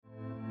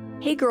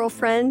Hey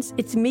girlfriends,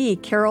 it's me,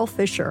 Carol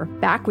Fisher,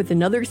 back with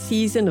another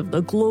season of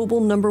the global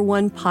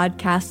 #1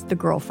 podcast, The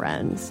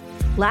Girlfriends.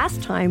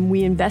 Last time,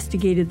 we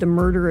investigated the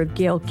murder of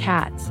Gail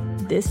Katz.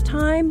 This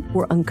time,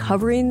 we're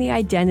uncovering the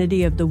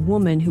identity of the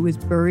woman who was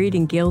buried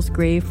in Gail's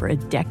grave for a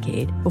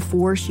decade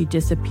before she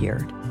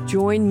disappeared.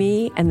 Join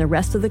me and the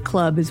rest of the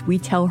club as we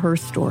tell her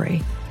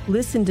story.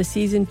 Listen to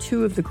Season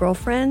 2 of The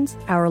Girlfriends,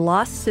 Our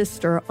Lost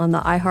Sister on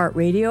the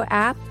iHeartRadio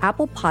app,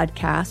 Apple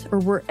Podcasts, or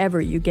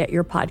wherever you get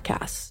your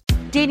podcasts.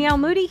 Danielle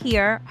Moody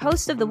here,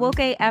 host of the Woke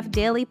AF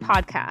Daily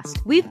podcast.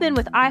 We've been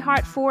with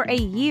iHeart for a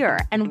year,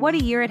 and what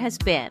a year it has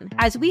been.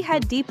 As we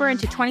head deeper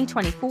into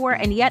 2024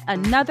 and yet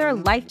another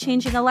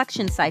life-changing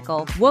election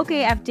cycle, Woke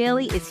AF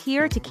Daily is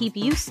here to keep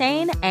you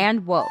sane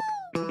and woke.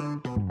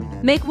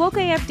 Make Woke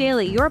AF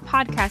Daily your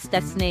podcast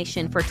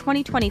destination for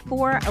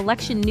 2024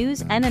 election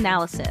news and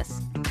analysis.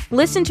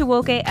 Listen to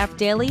Woke AF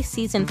Daily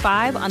Season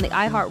 5 on the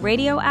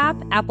iHeartRadio app,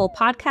 Apple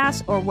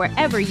Podcasts, or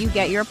wherever you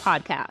get your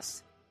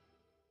podcasts.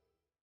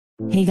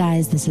 Hey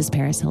guys, this is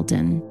Paris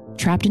Hilton.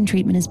 Trapped in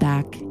Treatment is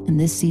back, and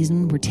this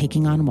season we're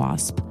taking on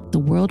WASP, the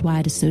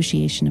Worldwide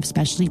Association of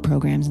Specialty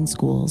Programs in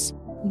Schools.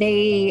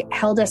 They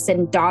held us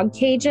in dog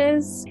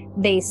cages.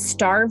 They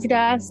starved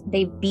us.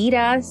 They beat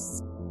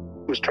us.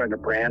 Was trying to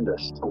brand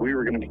us. So we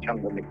were going to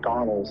become the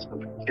McDonald's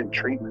of kid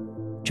treatment.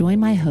 Join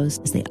my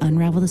hosts as they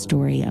unravel the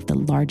story of the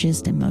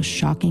largest and most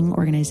shocking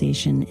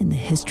organization in the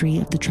history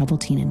of the troubled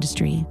teen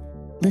industry.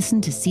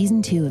 Listen to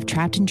Season 2 of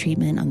Trapped in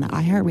Treatment on the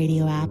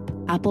iHeartRadio app,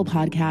 Apple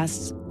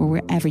Podcasts, or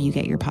wherever you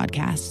get your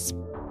podcasts.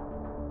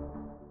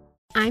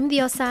 I'm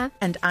Diosa.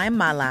 And I'm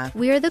Mala.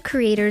 We are the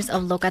creators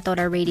of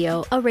Locatora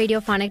Radio, a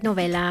radiophonic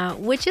novela,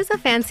 which is a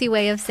fancy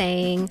way of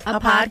saying a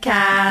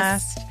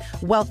podcast.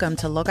 Welcome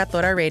to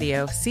Locatora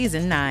Radio,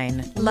 Season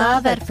 9.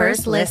 Love at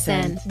First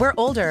Listen. We're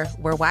older,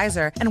 we're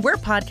wiser, and we're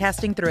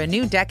podcasting through a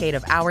new decade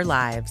of our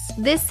lives.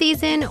 This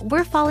season,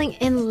 we're falling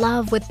in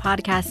love with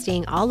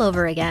podcasting all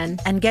over again.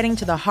 And getting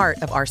to the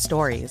heart of our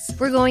stories.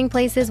 We're going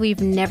places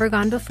we've never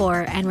gone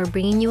before, and we're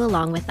bringing you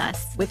along with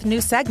us. With new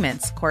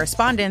segments,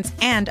 correspondence,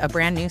 and a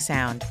brand new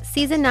sound.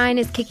 Season 9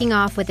 is kicking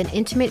off with an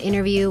intimate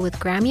interview with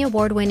Grammy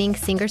Award-winning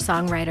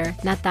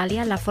singer-songwriter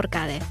Natalia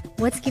Lafourcade.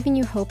 What's giving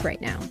you hope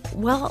right now?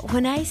 Well,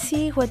 when I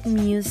see what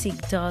music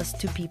does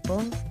to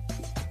people,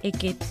 it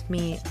gives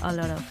me a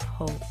lot of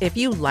hope. If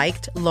you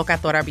liked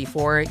Locatora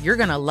before, you're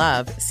going to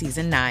love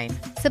Season 9.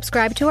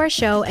 Subscribe to our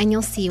show and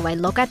you'll see why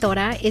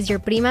Locatora is your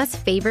prima's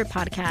favorite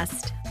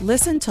podcast.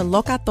 Listen to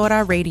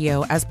Locatora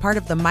Radio as part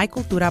of the My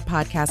Cultura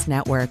Podcast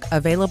Network,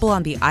 available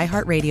on the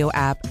iHeartRadio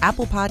app,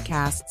 Apple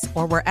Podcasts,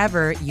 or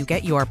wherever you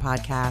get your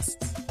podcasts.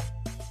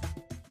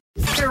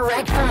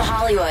 Direct from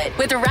Hollywood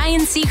with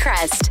Ryan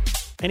Seacrest.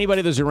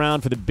 Anybody that's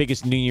around for the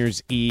biggest New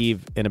Year's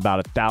Eve in about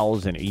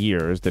 1,000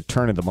 years, the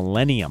turn of the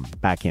millennium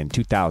back in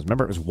 2000.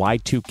 Remember, it was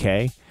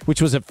Y2K,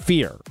 which was a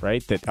fear,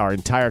 right? That our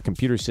entire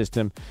computer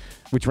system,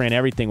 which ran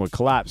everything, would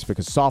collapse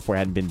because software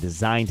hadn't been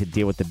designed to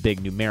deal with the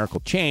big numerical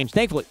change.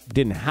 Thankfully, it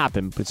didn't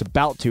happen, but it's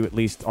about to, at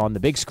least on the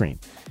big screen.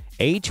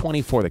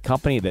 A24, the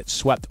company that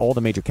swept all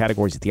the major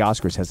categories at the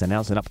Oscars, has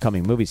announced an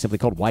upcoming movie simply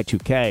called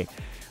Y2K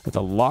with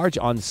a large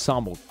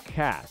ensemble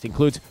cast. It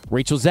includes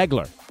Rachel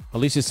Zegler,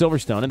 Alicia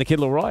Silverstone, and the Kid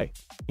Leroy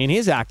in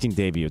his acting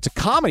debut. It's a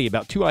comedy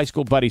about two high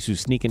school buddies who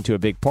sneak into a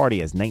big party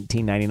as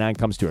 1999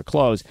 comes to a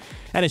close.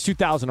 And as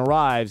 2000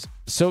 arrives,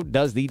 so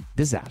does the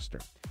disaster.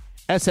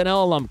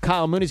 SNL alum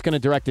Kyle Mooney is going to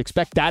direct.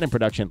 Expect that in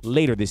production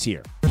later this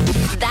year.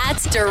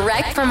 That's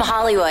direct from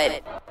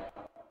Hollywood.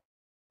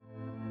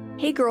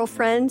 Hey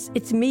girlfriends,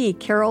 it's me,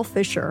 Carol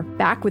Fisher,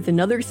 back with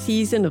another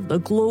season of the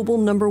global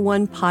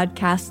 #1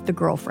 podcast, The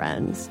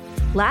Girlfriends.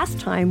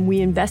 Last time,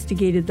 we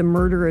investigated the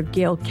murder of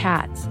Gail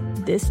Katz.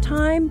 This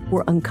time,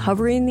 we're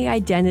uncovering the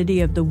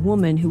identity of the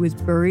woman who was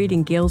buried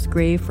in Gail's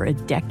grave for a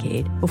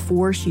decade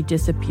before she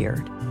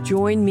disappeared.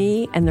 Join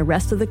me and the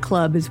rest of the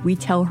club as we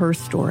tell her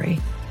story.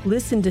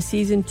 Listen to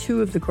Season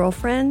 2 of The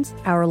Girlfriends,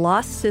 Our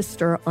Lost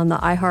Sister on the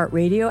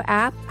iHeartRadio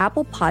app,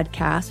 Apple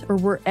Podcasts, or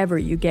wherever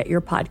you get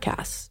your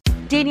podcasts.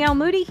 Danielle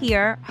Moody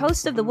here,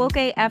 host of the Woke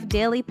AF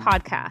Daily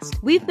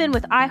podcast. We've been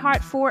with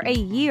iHeart for a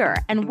year,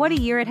 and what a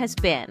year it has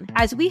been.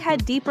 As we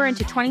head deeper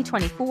into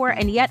 2024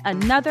 and yet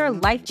another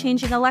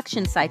life-changing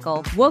election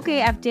cycle, Woke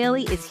AF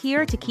Daily is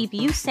here to keep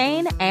you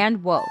sane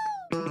and woke.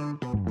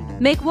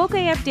 Make Woke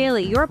AF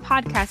Daily your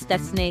podcast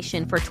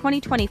destination for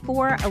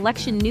 2024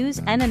 election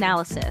news and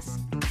analysis.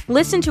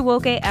 Listen to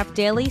Woke AF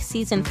Daily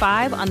Season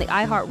 5 on the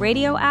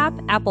iHeartRadio app,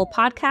 Apple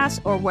Podcasts,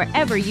 or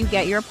wherever you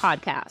get your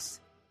podcasts.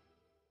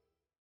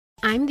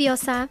 I'm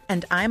Diosa.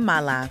 And I'm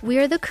Mala. We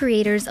are the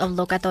creators of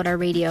Locatora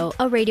Radio,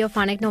 a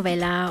radiophonic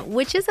novela,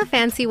 which is a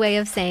fancy way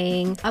of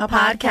saying a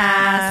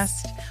podcast.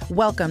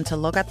 Welcome to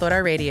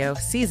Locatora Radio,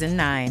 Season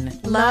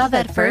 9. Love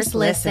at First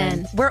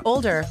Listen. We're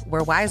older,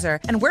 we're wiser,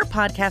 and we're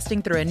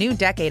podcasting through a new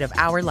decade of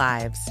our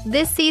lives.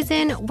 This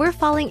season, we're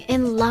falling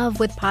in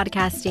love with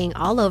podcasting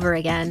all over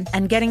again.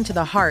 And getting to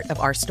the heart of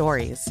our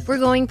stories. We're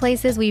going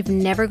places we've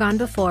never gone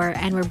before,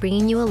 and we're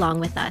bringing you along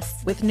with us.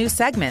 With new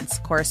segments,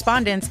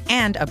 correspondence,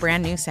 and a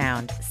brand new sound.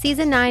 sound.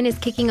 Season 9 is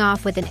kicking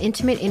off with an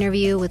intimate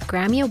interview with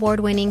Grammy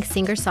Award-winning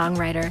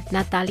singer-songwriter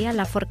Natalia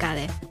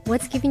Lafourcade.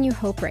 What's giving you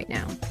hope right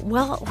now?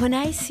 Well, when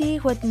I see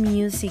what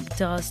music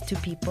does to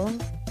people,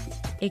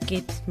 it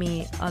gives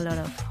me a lot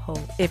of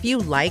hope. If you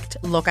liked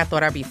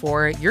Locatora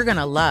before, you're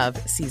going to love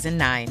Season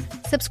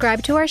 9.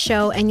 Subscribe to our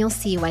show and you'll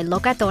see why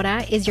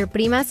Locatora is your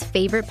prima's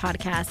favorite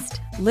podcast.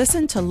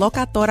 Listen to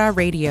Locatora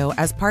Radio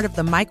as part of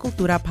the My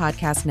Cultura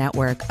Podcast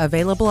Network,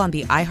 available on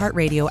the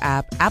iHeartRadio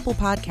app, Apple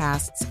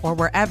Podcasts, or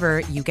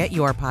wherever you get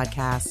your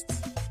podcasts.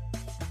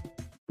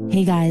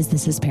 Hey guys,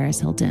 this is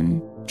Paris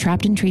Hilton.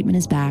 Trapped in Treatment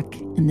is back,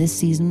 and this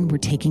season we're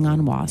taking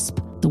on WASP,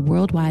 the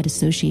Worldwide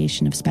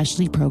Association of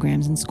Specialty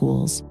Programs in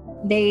Schools.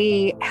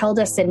 They held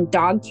us in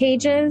dog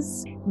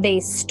cages. They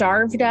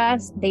starved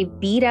us. They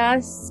beat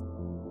us.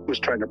 Was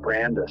trying to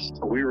brand us.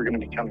 So we were going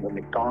to become the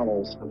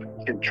McDonald's of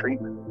kid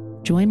treatment.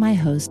 Join my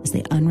hosts as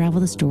they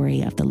unravel the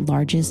story of the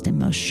largest and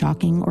most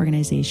shocking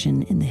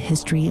organization in the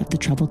history of the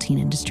troubled teen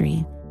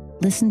industry.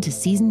 Listen to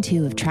Season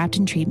 2 of Trapped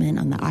in Treatment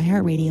on the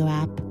iHeartRadio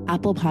app,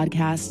 Apple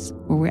Podcasts,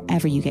 or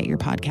wherever you get your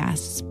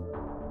podcasts.